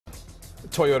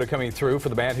Toyota coming through for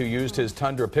the man who used his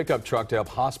Tundra pickup truck to help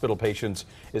hospital patients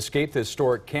escape the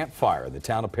historic campfire in the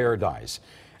town of Paradise.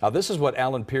 Now, this is what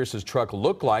Alan Pierce's truck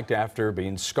looked like after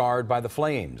being scarred by the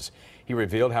flames. He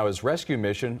revealed how his rescue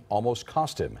mission almost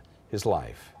cost him his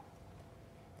life.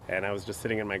 And I was just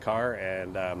sitting in my car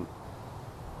and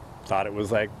thought it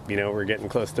was like, we're getting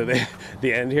close to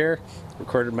the end here.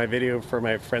 Recorded my video for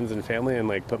my friends and family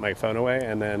and put my phone away,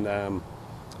 and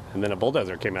then a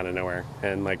bulldozer came out of nowhere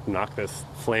and knocked this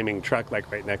flaming truck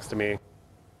right next to me.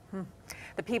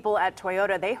 The people at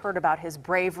Toyota, they heard about his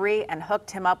bravery and hooked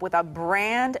him up with a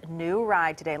brand new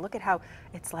ride today. Look at how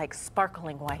it's like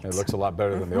sparkling white. It looks a lot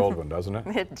better than the old one, doesn't it?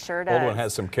 It sure does. The old one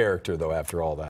has some character, though, after all that.